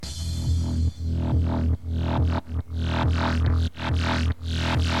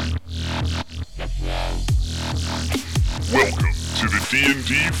D&D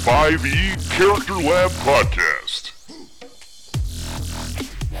 5e Character Lab podcast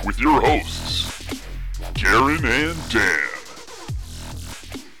with your hosts, Garin and Dan.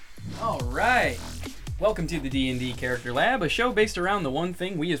 Alright, welcome to the D&D Character Lab, a show based around the one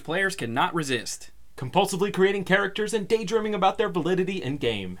thing we as players cannot resist. Compulsively creating characters and daydreaming about their validity in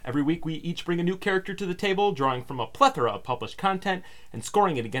game. Every week we each bring a new character to the table, drawing from a plethora of published content and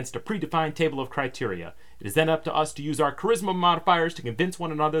scoring it against a predefined table of criteria. It is then up to us to use our charisma modifiers to convince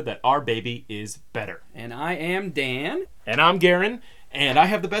one another that our baby is better. And I am Dan. And I'm Garin, and I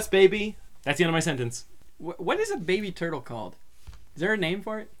have the best baby. That's the end of my sentence. What is a baby turtle called? Is there a name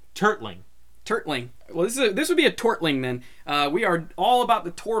for it? Turtling. Turtling. Well, this would be a tortling then. We are all about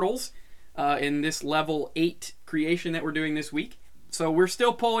the Tortles in this level 8 creation that we're doing this week. So we're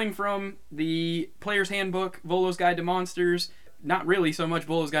still pulling from the Player's Handbook, Volo's Guide to Monsters. Not really so much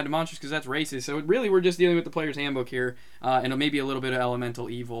Volo's Guide to Monsters because that's racist. So really we're just dealing with the Player's Handbook here, and maybe a little bit of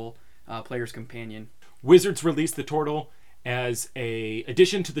Elemental Evil, Player's Companion. Wizards released the Tortle as a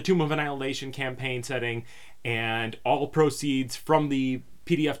addition to the Tomb of Annihilation campaign setting, and all proceeds from the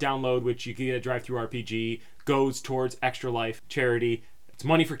PDF download, which you can get at Drive-Thru-RPG, goes towards Extra Life charity. It's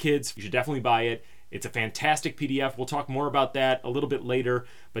money for kids. You should definitely buy it. It's a fantastic PDF. We'll talk more about that a little bit later.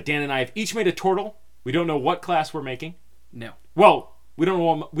 But Dan and I have each made a Tortle. We don't know what class we're making. No. Well, we don't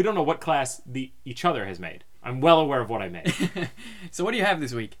know what class each other has made. I'm well aware of what I made. So what do you have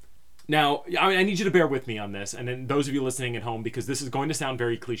this week? Now, I need you to bear with me on this, and then those of you listening at home, because this is going to sound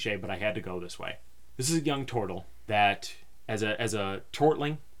very cliche, but I had to go this way. This is a young Tortle that, as a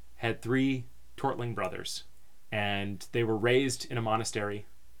Tortling, had 3 Tortling brothers, and they were raised in a monastery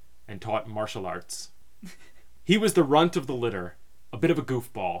and taught martial arts. He was the runt of the litter, a bit of a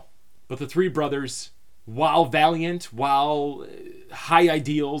goofball, but the 3 brothers, while valiant, while high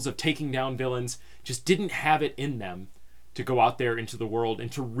ideals of taking down villains, just didn't have it in them to go out there into the world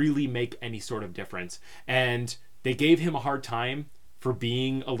and to really make any sort of difference. And they gave him a hard time for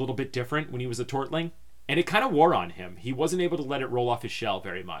being a little bit different when he was a Tortling, and it kind of wore on him. He wasn't able to let it roll off his shell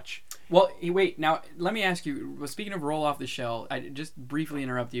very much. Well, wait, now let me ask you, speaking of roll off the shell, I just briefly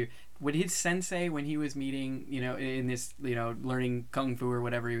interrupt you. Would his sensei, when he was meeting, in this, learning kung fu or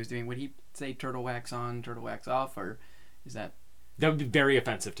whatever he was doing, would he say turtle wax on, turtle wax off, or is that... That would be very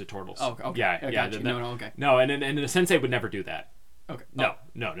offensive to Tortles. Oh, okay. Yeah. Okay. No, and the sensei would never do that. Okay. No.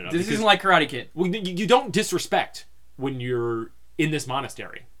 This isn't like Karate Kid. Well, you don't disrespect when you're in this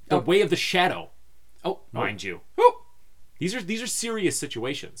monastery. The way of the shadow. Mind you. Oh. These are serious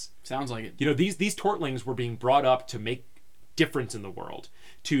situations. Sounds like it. These Tortlings were being brought up to make difference in the world,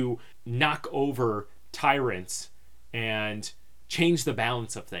 to knock over tyrants and change the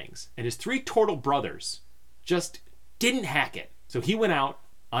balance of things. And his 3 Tortle brothers just didn't hack it. So he went out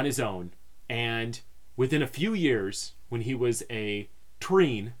on his own, and within a few years, when he was a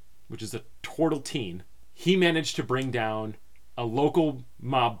Treen, which is a Tortle teen, he managed to bring down a local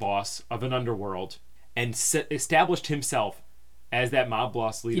mob boss of an underworld and established himself as that mob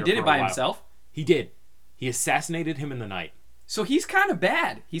boss leader. He did for it a by while. himself? He did. He assassinated him in the night. So he's kind of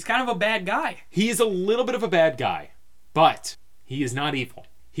bad. He's kind of a bad guy. He is a little bit of a bad guy, but he is not evil.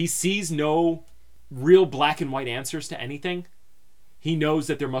 He sees no real black and white answers to anything. He knows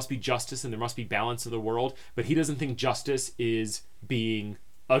that there must be justice and there must be balance in the world, but he doesn't think justice is being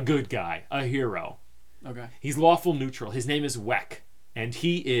a good guy, a hero. Okay. He's lawful neutral. His name is Wek, and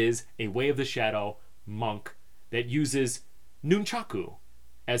he is a Way of the Shadow monk that uses nunchaku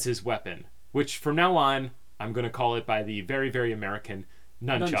as his weapon, which from now on, I'm going to call it by the very, very American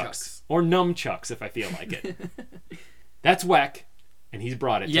nunchucks. Or numchucks, if I feel like it. That's Wek, and he's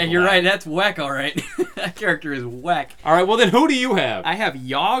brought it to Yeah, the you're lab. right. That's Wek, all right. That character is Wek. All right, well then who do you have? I have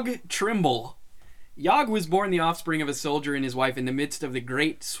Yogg Trimble. Yogg was born the offspring of a soldier and his wife in the midst of the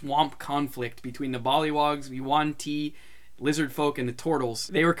great swamp conflict between the Bollywogs, Yuan-Ti, lizard folk, and the Tortles.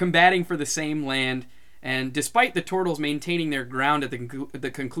 They were combating for the same land, and despite the Tortles maintaining their ground at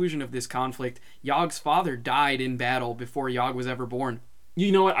the conclusion of this conflict, Yogg's father died in battle before Yogg was ever born.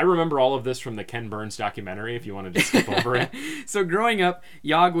 You know what? I remember all of this from the Ken Burns documentary, if you want to just skip over it. So growing up,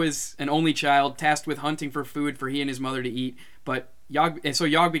 Yogg was an only child, tasked with hunting for food for he and his mother to eat, but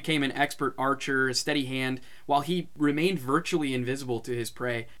Yogg became an expert archer, a steady hand, while he remained virtually invisible to his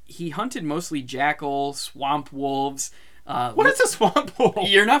prey. He hunted mostly jackal, swamp wolves. What is a swamp wolf?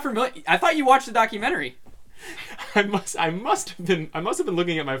 You're not familiar? I thought you watched the documentary. I must have been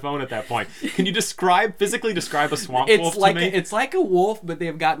looking at my phone at that point. Can you physically describe a swamp wolf to me? It's like a wolf, but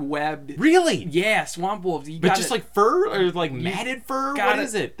they've got webbed. Really? Yeah, swamp wolves. But just like fur or like matted fur? What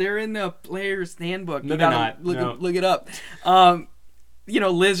is it? They're in the Player's Handbook. No, they're not. Look it up.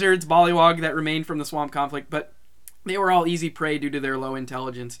 Lizards, Bollywog that remained from the swamp conflict, but They were all easy prey due to their low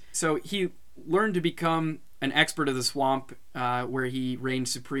intelligence. So he learned to become an expert of the swamp, where he reigned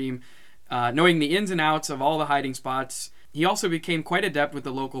supreme, knowing the ins and outs of all the hiding spots. He also became quite adept with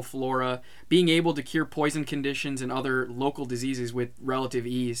the local flora, being able to cure poison conditions and other local diseases with relative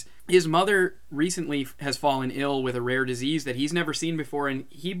ease. His mother recently has fallen ill with a rare disease that he's never seen before, and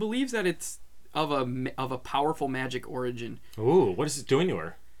he believes that it's of a powerful magic origin. Ooh, what is it doing to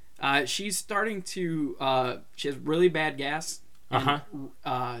her? She's starting to. She has really bad gas. And,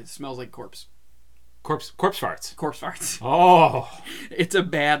 smells like corpse. Corpse farts. Corpse farts. Oh. It's a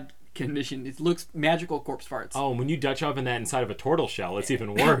bad condition. It looks magical corpse farts. Oh, when you Dutch oven that inside of a turtle shell, it's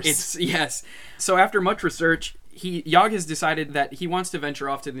even worse. Yes. So after much research, Yog has decided that he wants to venture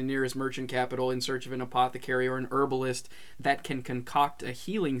off to the nearest merchant capital in search of an apothecary or an herbalist that can concoct a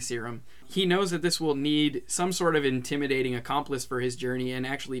healing serum. He knows that this will need some sort of intimidating accomplice for his journey, and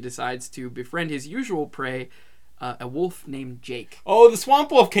actually decides to befriend his usual prey, a wolf named Jake. Oh, the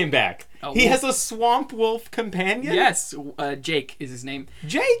swamp wolf came back. He wolf. has a swamp wolf companion? Yes, Jake is his name.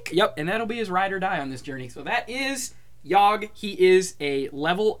 Jake? Yep, and that'll be his ride or die on this journey. So that is Yog. He is a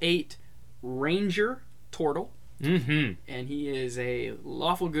level 8 ranger turtle. Mm-hmm. And he is a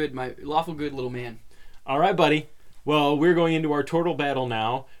lawful good little man. All right, buddy. Well, we're going into our turtle battle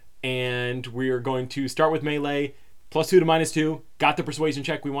now, and we're going to start with melee. +2 to -2. Got the persuasion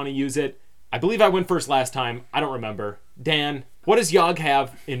check. We want to use it. I believe I went first last time. I don't remember. Dan, what does Yog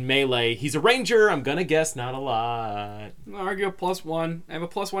have in melee? He's a ranger. I'm going to guess not a lot. I'll argue a +1. I have a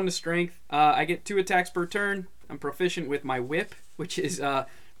 +1 to strength. I get 2 attacks per turn. I'm proficient with my whip, which is...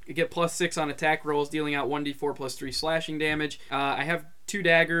 I get +6 on attack rolls, dealing out 1d4 +3 slashing damage. I have 2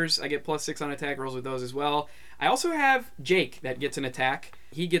 daggers. I get +6 on attack rolls with those as well. I also have Jake that gets an attack.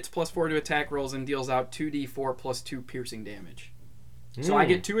 He gets +4 to attack rolls and deals out 2d4 +2 piercing damage. So I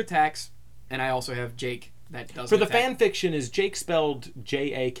get 2 attacks, and I also have Jake that does. For the fan fiction, is Jake spelled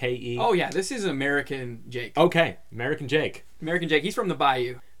Jake? Oh yeah, this is American Jake. Okay, American Jake. American Jake. He's from the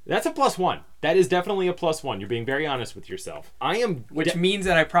Bayou. That's a +1. That is definitely a +1. You're being very honest with yourself. Which means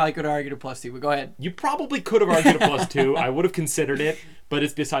that I probably could have argued a +2, but go ahead. You probably could have argued a +2. I would have considered it, but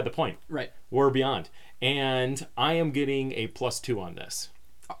it's beside the point. Right. We're beyond. And I am getting a +2 on this.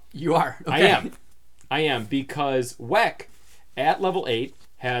 You are. Okay. I am, because Weck, at level 8,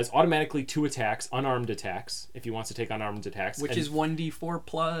 has automatically 2 attacks, unarmed attacks, if he wants to take unarmed attacks. Which is 1d4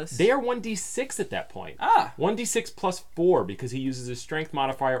 plus... They are 1d6 at that point. 1d6 +4, because he uses his strength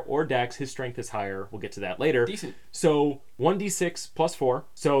modifier or dex. His strength is higher. We'll get to that later. Decent. So 1d6 +4.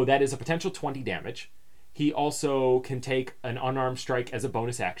 So that is a potential 20 damage. He also can take an unarmed strike as a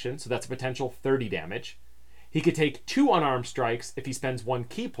bonus action. So that's a potential 30 damage. He could take 2 unarmed strikes if he spends 1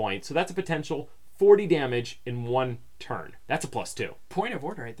 key point. So that's a potential 40 damage in 1 turn. That's a +2. Point of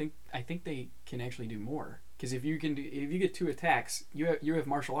order. I think they can actually do more, because if you get 2 attacks, you have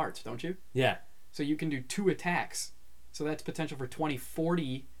martial arts, don't you? Yeah. So you can do 2 attacks. So that's potential for 20,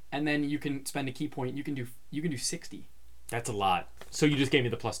 40, and then you can spend a key point. You can do 60. That's a lot. So you just gave me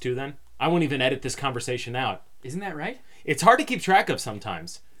the +2 then? I won't even edit this conversation out. Isn't that right? It's hard to keep track of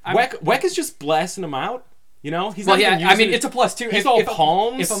sometimes. Weck is just blasting them out. You know, he's well, not yeah. even I mean, using it's a +2. He's all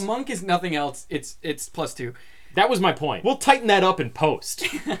palms. If a monk is nothing else, it's +2. That was my point. We'll tighten that up in post.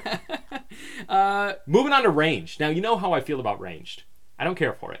 Moving on to ranged. Now, you know how I feel about ranged. I don't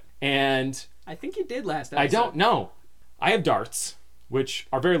care for it. And I think you did last episode. I don't know. I have darts, which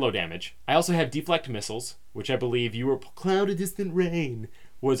are very low damage. I also have deflect missiles, which I believe you were cloud of distant rain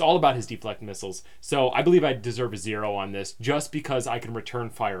was all about his deflect missiles. So I believe I deserve a 0 on this, just because I can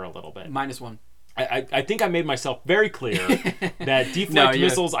return fire a little bit. -1. I think I made myself very clear that deflect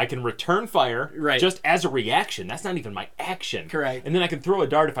missiles, I can return fire just as a reaction. That's not even my action. Correct. And then I can throw a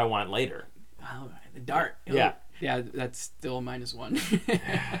dart if I want later. Oh, the dart. Yeah. Yeah, that's still a -1.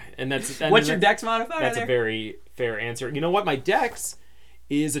 And that's what's your dex modifier? That's a very fair answer. You know what? My dex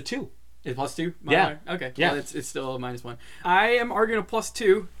is a 2. It's +2? Yeah. Okay. Yeah. Well, it's still a -1. I am arguing a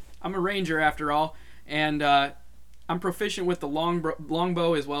 +2. I'm a ranger after all. And I'm proficient with the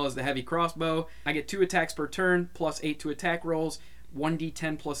longbow as well as the heavy crossbow. I get 2 attacks per turn, +8 to attack rolls,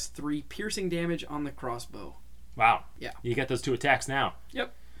 1d10 +3 piercing damage on the crossbow. Wow. Yeah. You get those 2 attacks now.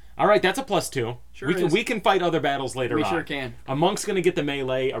 Yep. All right, that's a +2. Sure We can fight other battles later on. We sure can. A monk's going to get the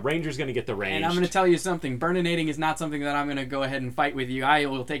melee. A ranger's going to get the ranged. And I'm going to tell you something. Burninating is not something that I'm going to go ahead and fight with you. I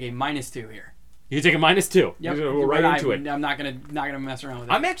will take a -2 here. You take a -2. Yep. You're going to go right into it. I'm not gonna mess around with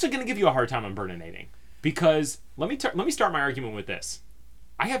it. I'm actually going to give you a hard time on burninating. Because let me start my argument with this.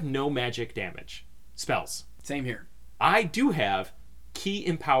 I have no magic damage spells. Same here. I do have key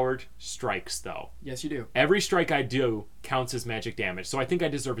empowered strikes, though. Yes, you do. Every strike I do counts as magic damage, so I think I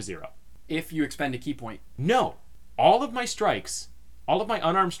deserve a 0. If you expend a key point. No. all of my strikes, all of my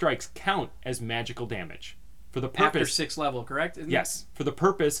unarmed strikes count as magical damage. For the purpose... After 6th level, correct? Isn't Yes, for the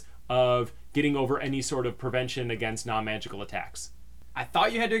purpose of getting over any sort of prevention against non-magical attacks. I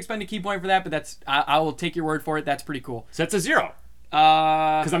thought you had to expend a key point for that, but that's I will take your word for it. That's pretty cool. So that's a 0.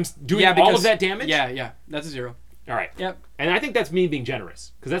 Because I'm doing all of that damage? Yeah, that's a 0. All right. Yep. And I think that's me being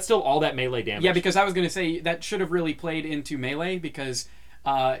generous, because that's still all that melee damage. Yeah, because I was going to say that should have really played into melee, because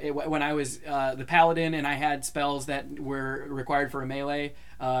when I was the paladin and I had spells that were required for a melee,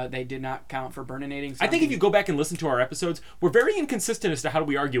 they did not count for burninating. So I think if you go back and listen to our episodes, we're very inconsistent as to how do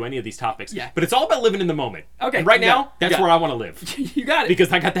we argue any of these topics. Yeah. But it's all about living in the moment. Okay. And right now, that's where I want to live. You got it.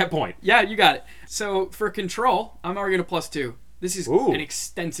 Because I got that point. Yeah, you got it. So for control, I'm arguing a +2. This is Ooh. an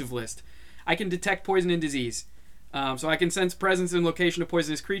extensive list. I can detect poison and disease. So I can sense presence and location of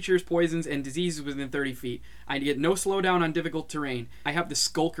poisonous creatures, poisons, and diseases within 30 feet. I get no slowdown on difficult terrain. I have the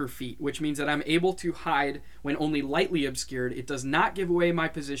Skulker feat, which means that I'm able to hide when only lightly obscured. It does not give away my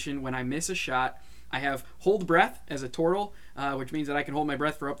position when I miss a shot. I have Hold Breath as a Tortle, which means that I can hold my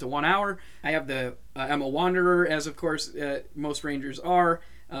breath for up to 1 hour. I have the I'm a Wanderer, as of course most rangers are.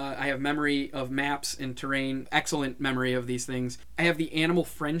 I have memory of maps and terrain, excellent memory of these things. I have the Animal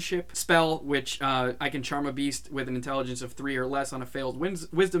Friendship spell, which I can charm a beast with an intelligence of 3 or less on a failed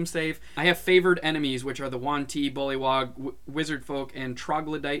wisdom save. I have favored enemies, which are the Yuan-ti, Bullywog, Wizard Folk, and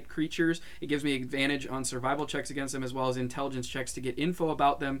Troglodyte creatures. It gives me advantage on survival checks against them, as well as intelligence checks to get info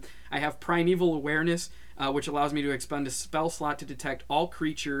about them. I have Primeval Awareness, which allows me to expend a spell slot to detect all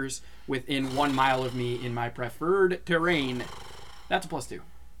creatures within 1 mile of me in my preferred terrain. That's a +2.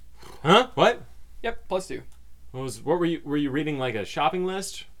 Huh? What? Yep, +2. What were you reading, like a shopping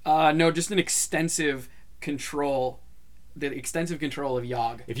list? No, just an extensive control. The extensive control of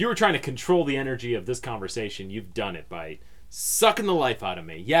Yogg. If you were trying to control the energy of this conversation, you've done it by sucking the life out of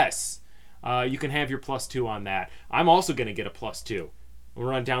me. Yes. You can have your +2 on that. I'm also going to get a +2. We'll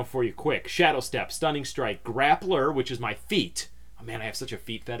run down for you quick. Shadow Step, Stunning Strike, Grappler, which is my feat. Oh man, I have such a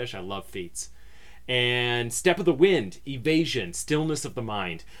feat fetish. I love feats. And Step of the Wind, Evasion, Stillness of the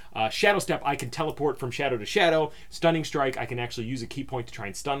Mind. Shadow Step, I can teleport from shadow to shadow. Stunning Strike, I can actually use a key point to try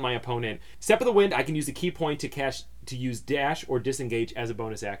and stun my opponent. Step of the Wind, I can use a key point to use dash or disengage as a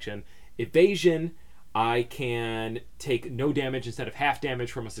bonus action. Evasion, I can take no damage instead of half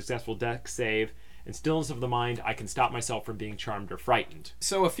damage from a successful dex save. And Stillness of the Mind, I can stop myself from being charmed or frightened.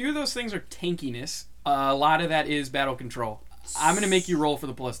 So a few of those things are tankiness. A lot of that is battle control. I'm going to make you roll for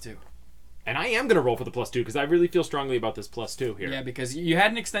the +2. And I am going to roll for the +2 because I really feel strongly about this +2 here. Yeah, because you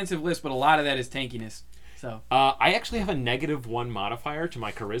had an extensive list, but a lot of that is tankiness. So I actually have a -1 modifier to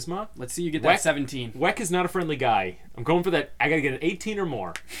my charisma. Let's see you get that 17. Weck is not a friendly guy. I'm going for that. I got to get an 18 or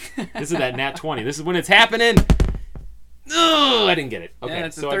more. This is that nat 20. This is when it's happening. Oh, I didn't get it. Okay, Yeah,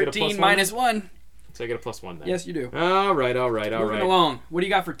 it's a so I get a 13 +1. -1. So I get a +1 then. Yes, you do. All right. Moving along. What do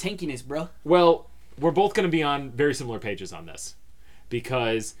you got for tankiness, bro? Well, we're both going to be on very similar pages on this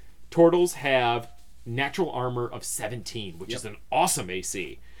because Tortles have natural armor of 17, which is an awesome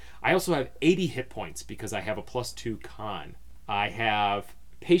AC. I also have 80 hit points because I have a +2 con. I have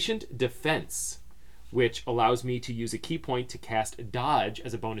Patient Defense, which allows me to use a key point to cast Dodge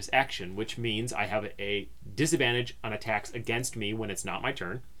as a bonus action, which means I have a disadvantage on attacks against me when it's not my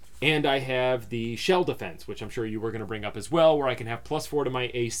turn. And I have the Shell Defense, which I'm sure you were going to bring up as well, where I can have +4 to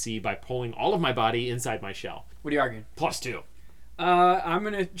my AC by pulling all of my body inside my shell. What are you arguing? +2. I'm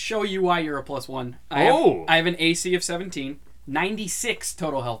going to show you why you're a +1. I have an AC of 17, 96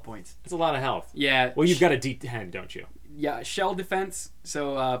 total health points. That's a lot of health. Yeah. Well, you've got a D10, don't you? Yeah, shell defense,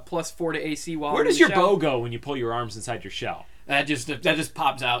 so +4 to AC while Where in does the your shell. bow go when you pull your arms inside your shell? That just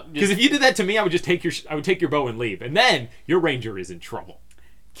pops out. Because if you did that to me, I would just take your bow and leave, and then your ranger is in trouble.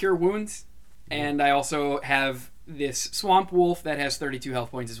 Cure wounds, and I also have this Swamp Wolf that has 32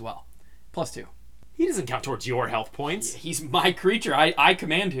 health points as well. +2. He doesn't count towards your health points. He's my creature. I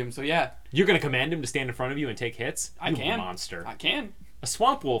command him, so yeah. You're going to command him to stand in front of you and take hits? I You can. monster. I can. A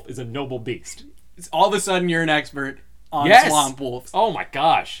swamp wolf is a noble beast. It's all of a sudden you're an expert on Yes! Swamp Wolves. Oh my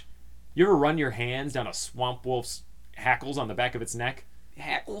gosh. You ever run your hands down a swamp wolf's hackles on the back of its neck?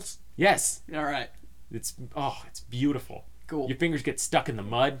 Hackles? Yes. All right. It's beautiful. Cool. Your fingers get stuck in the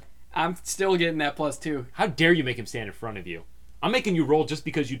mud. I'm still getting that +2. How dare you make him stand in front of you? I'm making you roll just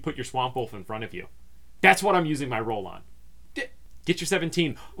because you'd put your swamp wolf in front of you. That's what I'm using my roll on. Get your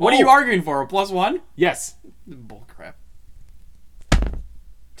 17. What are you arguing for? A +1? Yes. Bullcrap.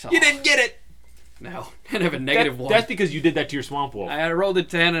 You didn't get it. No. I have a -1. That's because you did that to your swamp wolf. I rolled a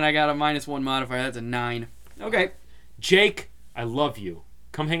 10 and I got a -1 modifier. That's a 9. Okay. Jake, I love you.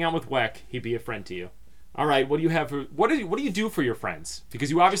 Come hang out with Weck. He'd be a friend to you. All right, what do you have for what do you do for your friends?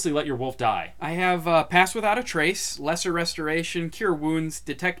 Because you obviously let your wolf die. I have Pass Without a Trace, Lesser Restoration, Cure Wounds,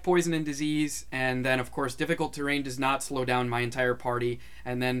 Detect Poison and Disease, and then, of course, Difficult Terrain does not slow down my entire party.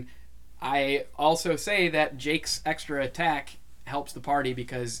 And then I also say that Jake's extra attack helps the party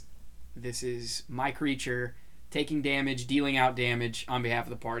because this is my creature taking damage, dealing out damage on behalf of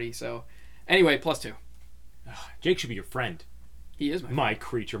the party. So, anyway, +2. Jake should be your friend. He is my friend. My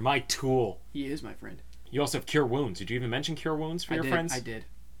creature, my tool. He is my friend. You also have Cure Wounds. Did you even mention Cure Wounds for your friends? I did.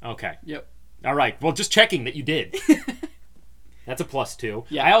 Okay. Yep. All right. Well, just checking that you did. That's a +2.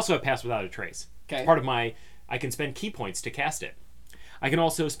 Yeah. I also have Pass Without a Trace. Okay. It's part of my... I can spend key points to cast it. I can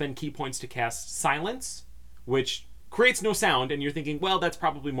also spend key points to cast Silence, which creates no sound, and you're thinking, well, that's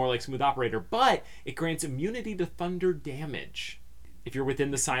probably more like Smooth Operator, but it grants immunity to thunder damage if you're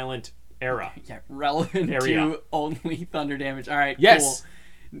within the silent era. Yeah, relevant Area. to only thunder damage. All right, Yes. cool.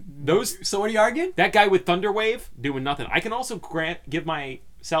 Those... So what are you arguing? That guy with Thunder Wave, doing nothing. I can also give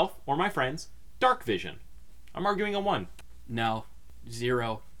myself or my friends Dark Vision. I'm arguing a 1. No.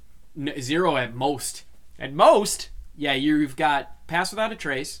 0. 0 at most. At most... Yeah, you've got Pass Without a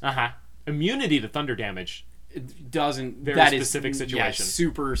Trace. Immunity to thunder damage. It doesn't... Very that specific is, situation. Yeah,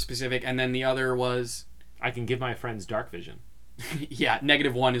 super specific. And then the other was... I can give my friends Dark Vision. yeah,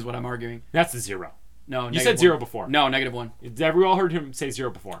 -1 is what I'm arguing. That's the 0. No, You said 0 before. No, -1. We all heard him say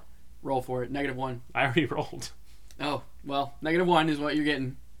 0 before. Roll for it. -1. I already rolled. Oh, well, -1 is what you're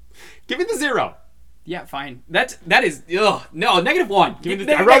getting. Give me the 0. Yeah, fine. That is... Ugh. No, -1. Give me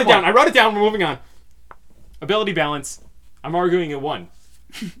the, I wrote it down. I wrote it down. We're moving on. Ability balance. I'm arguing a 1.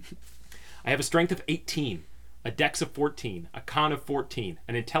 I have a strength of 18, a dex of 14, a con of 14,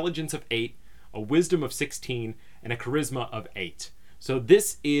 an intelligence of 8, a wisdom of 16, and a charisma of 8. So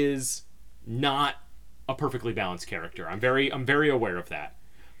this is not a perfectly balanced character. I'm very aware of that.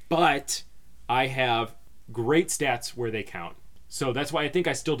 But I have great stats where they count. So that's why I think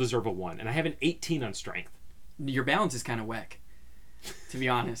I still deserve a 1. And I have an 18 on strength. Your balance is kind of whack, to be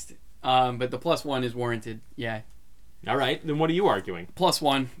honest. But the +1 is warranted. Yeah. All right. Then what are you arguing?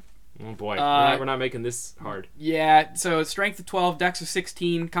 +1. Oh boy, we're not making this hard. Yeah, so strength of 12, dex of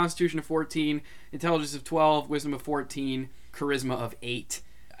 16, constitution of 14, intelligence of 12, wisdom of 14, charisma of 8.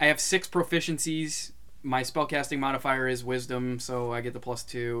 I have 6 proficiencies. My spellcasting modifier is wisdom, so I get the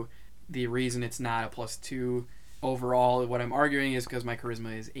 +2. The reason it's not a +2 overall, what I'm arguing is because my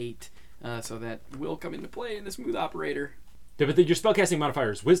charisma is 8. So that will come into play in the Smooth Operator. Yeah, but your spellcasting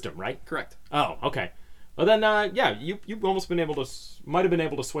modifier is wisdom, right? Correct. Oh, okay. Well then, yeah, you've almost might have been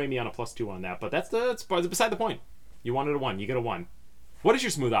able to sway me on a +2 on that, but that's beside the point. You wanted a 1, you get a 1. What is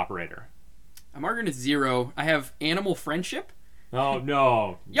your Smooth Operator? I'm arguing it's 0. I have animal friendship. Oh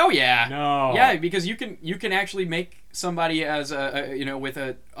no. Oh yeah. No. Yeah, because you can actually make somebody as with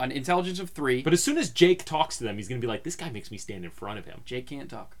an intelligence of 3. But as soon as Jake talks to them, he's gonna be like, this guy makes me stand in front of him. Jake can't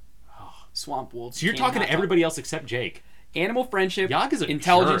talk. Swamp wolves. So you're talking to everybody else except Jake. Animal friendship. Yag is a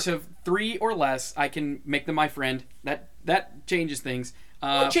intelligence jerk. of 3 or less. I can make them my friend. That changes things.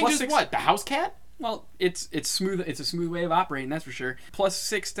 What changes +6, what? The house cat? Well, it's smooth. It's a smooth way of operating. That's for sure.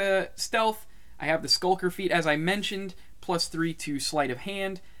 +6 to stealth. I have the Skulker feat as I mentioned. +3 to sleight of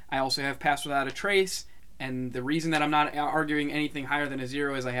hand. I also have Pass Without a Trace. And the reason that I'm not arguing anything higher than a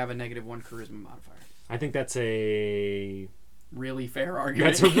 0 is I have a -1 charisma modifier. I think that's a really fair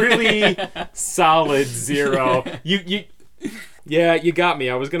argument. That's a really solid 0. Yeah, you got me.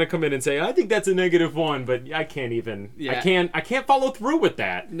 I was gonna come in and say I think that's a -1, but I can't even. Yeah. I can't follow through with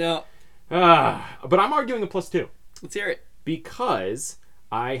that. No. But I'm arguing a +2. Let's hear it. Because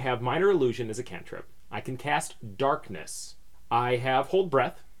I have Minor Illusion as a cantrip. I can cast Darkness. I have Hold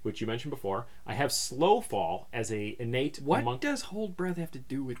Breath, which you mentioned before. I have Slow Fall as a innate. What does Hold Breath have to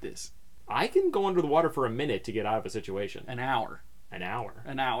do with this? I can go under the water for a minute to get out of a situation. An hour. An hour.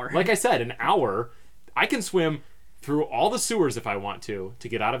 An hour. Like I said, an hour. I can swim through all the sewers if I want to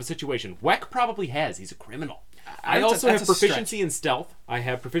get out of a situation. Weck probably has. He's a criminal. I also have proficiency in stealth. I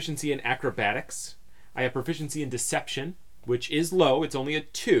have proficiency in acrobatics. I have proficiency in deception, which is low. It's only a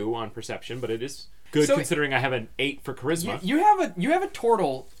 2 on perception, but it is good considering I have an 8 for charisma. You have a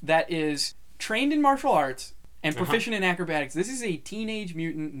Tortle that is trained in martial arts and proficient in acrobatics. This is a teenage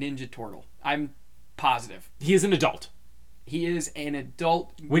mutant ninja Tortle. I'm positive. He is an adult. He is an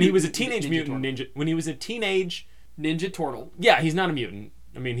adult. When he was a teenage mutant ninja, when he was a teenage ninja Tortle. Yeah, he's not a mutant.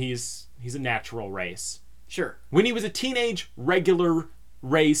 I mean, he's a natural race. Sure. When he was a teenage regular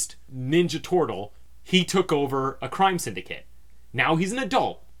raced ninja Tortle, he took over a crime syndicate. Now he's an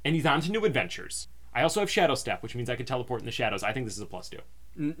adult and he's on to new adventures. I also have Shadow Step, which means I can teleport in the shadows. I think this is a +2.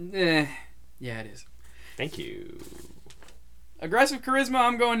 Yeah, it is. Thank you. Aggressive charisma,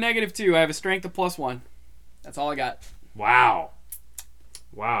 I'm going -2. I have a strength of +1. That's all I got. Wow.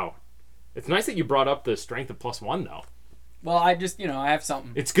 It's nice that you brought up the strength of +1, though. Well, I just, I have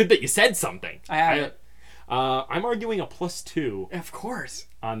something. It's good that you said something. I have it. I'm arguing a +2. Of course.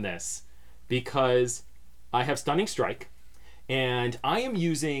 On this because I have Stunning Strike, and I am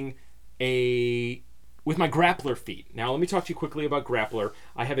using with my Grappler feat. Now, let me talk to you quickly about Grappler.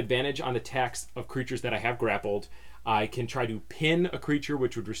 I have advantage on attacks of creatures that I have grappled. I can try to pin a creature,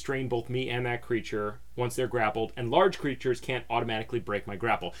 which would restrain both me and that creature once they're grappled, and large creatures can't automatically break my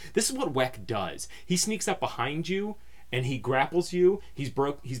grapple. This is what Weck does. He sneaks up behind you, and he grapples you. He's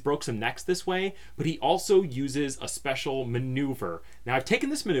broke some necks this way, but he also uses a special maneuver. Now, I've taken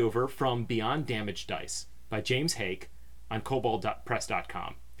this maneuver from Beyond Damage Dice by James Hake on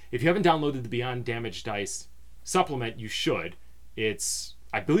koboldpress.com. If you haven't downloaded the Beyond Damage Dice supplement, you should.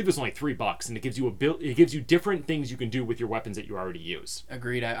 I believe it's only $3, and it gives you different things you can do with your weapons that you already use.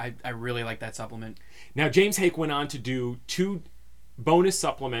 Agreed. I really like that supplement. Now, James Hake went on to do 2 bonus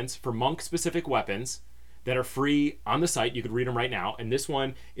supplements for monk-specific weapons that are free on the site. You could read them right now. And this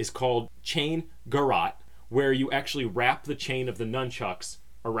one is called Chain Garrote, where you actually wrap the chain of the nunchucks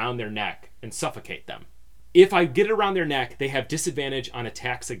around their neck and suffocate them. If I get it around their neck, they have disadvantage on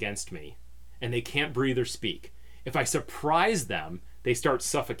attacks against me, and they can't breathe or speak. If I surprise them, they start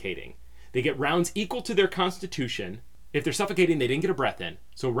suffocating. They get rounds equal to their constitution. If they're suffocating, they didn't get a breath in.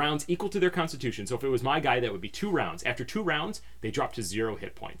 So rounds equal to their constitution. So if it was my guy, that would be 2 rounds. After 2 rounds, they drop to 0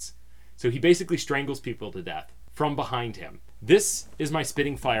 hit points. So he basically strangles people to death from behind him. This is my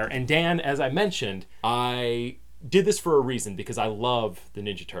Spitting Fire. And Dan, as I mentioned, I did this for a reason, because I love the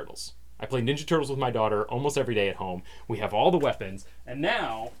Ninja Turtles. I play Ninja Turtles with my daughter almost every day at home. We have all the weapons. And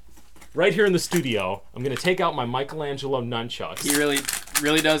now, right here in the studio, I'm going to take out my Michelangelo nunchucks. He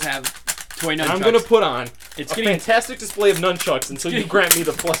really does have toy nunchucks. And I'm going to put on fantastic display of nunchucks until you grant me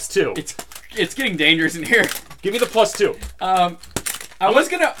the +2. It's getting dangerous in here. Give me the +2. I was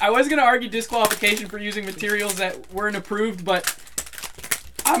gonna argue disqualification for using materials that weren't approved, but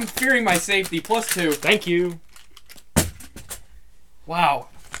I'm fearing my safety. +2. Thank you. Wow.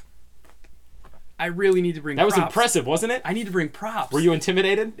 I really need to bring props. That was impressive, wasn't it? I need to bring props. Were you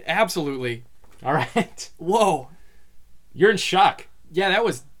intimidated? Absolutely. All right. Whoa. You're in shock. Yeah, that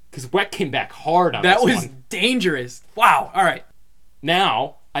was... Because Weck came back hard on this one. That was dangerous. Wow. All right.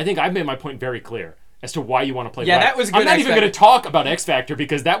 Now, I think I've made my point very clear as to why you want to play Weck. That was good. I'm not even going to talk about X Factor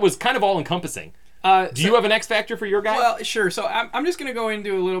because that was kind of all-encompassing. Do you have an X Factor for your guy? Well, sure. So I'm just going to go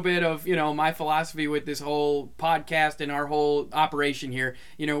into a little bit of, my philosophy with this whole podcast and our whole operation here.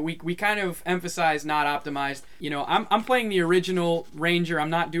 We kind of emphasize not optimized. I'm playing the original Ranger. I'm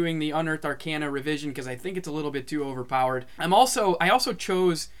not doing the Unearthed Arcana revision because I think it's a little bit too overpowered. I also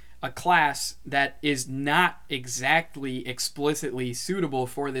chose a class that is not exactly explicitly suitable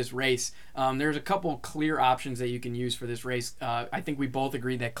for this race. There's a couple clear options that you can use for this race. I think we both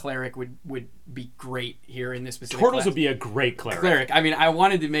agree that Cleric would be great here in this specific Tortles class. would be a great Cleric. I mean, I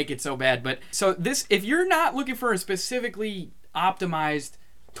wanted to make it so bad, but so this, if you're not looking for a specifically optimized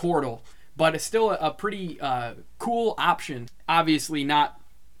Tortle, but it's still a pretty cool option. Obviously not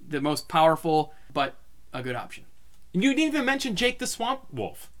the most powerful, but a good option. You didn't even mention Jake the Swamp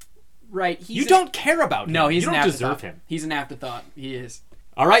Wolf. Right. You don't care about him. No, he's you an don't afterthought. deserve him. He's an afterthought. He is.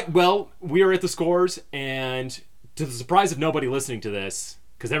 All right, well, we are at the scores, and to the surprise of nobody listening to this,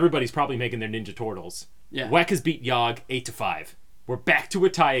 because everybody's probably making their Ninja Turtles, Weck has beat Yogg 8-5. We're back to a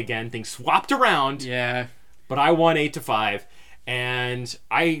tie again. Things swapped around. Yeah. But I won 8-5, and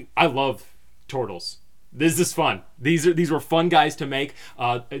I love Tortles. This is fun. These were fun guys to make.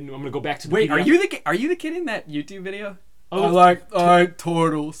 And I'm gonna go back to the Wait, PDF. are you the kid in that YouTube video? Oh, I like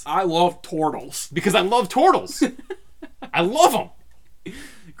Tortles. I love Tortles because I love Tortles. I love them.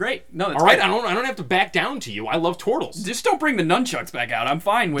 Great. No, that's all right. great. I don't have to back down to you. I love Tortles. Just don't bring the nunchucks back out. I'm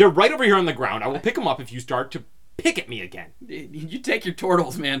fine with. They're right over here on the ground. I will pick them up if you start to pick at me again. You take your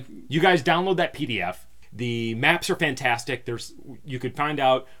Tortles, man. You guys download that PDF. The maps are fantastic. You could find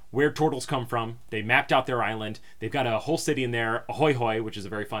out where Tortles come from. They mapped out their island. They've got a whole city in there, Ahoy Hoy, which is a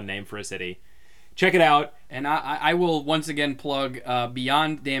very fun name for a city. Check it out. And I will once again plug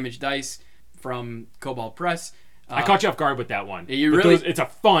Beyond Damage Dice from Cobalt Press. I caught you off guard with that one. It's a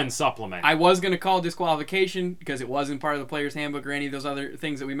fun supplement. I was going to call disqualification because it wasn't part of the player's handbook or any of those other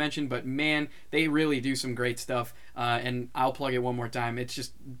things that we mentioned, but man, they really do some great stuff. And I'll plug it one more time. It's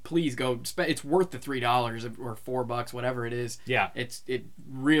just, please go. It's worth the $3 or $4, whatever it is. Yeah. It's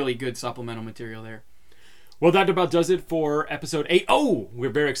really good supplemental material there. Well, that about does it for episode 8. Oh, we're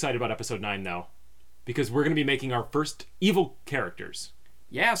very excited about episode 9, though, because we're going to be making our first evil characters.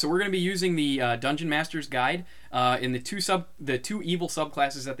 Yeah, so we're going to be using the Dungeon Master's Guide in the two evil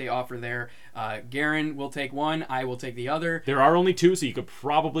subclasses that they offer there. Garin will take one, I will take the other. There are only 2, so you could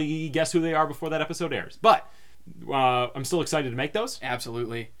probably guess who they are before that episode airs. But I'm still excited to make those.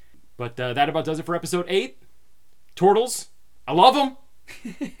 Absolutely. But that about does it for episode 8. Tortles, I love them.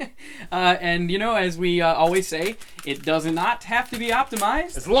 And as we always say, it does not have to be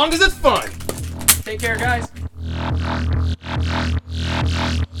optimized. As long as it's fun. Take care, guys.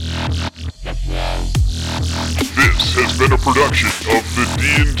 This has been a production of the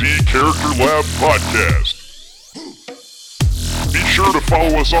D&D Character Lab podcast. Be sure to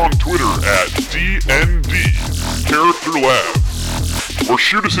follow us on Twitter at DND Character Lab, or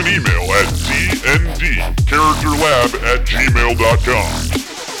shoot us an email at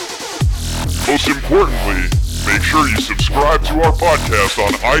dndcharacterlab@gmail.com. Most importantly, make sure you subscribe to our podcast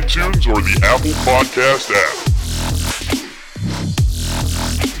on iTunes or the Apple Podcast app.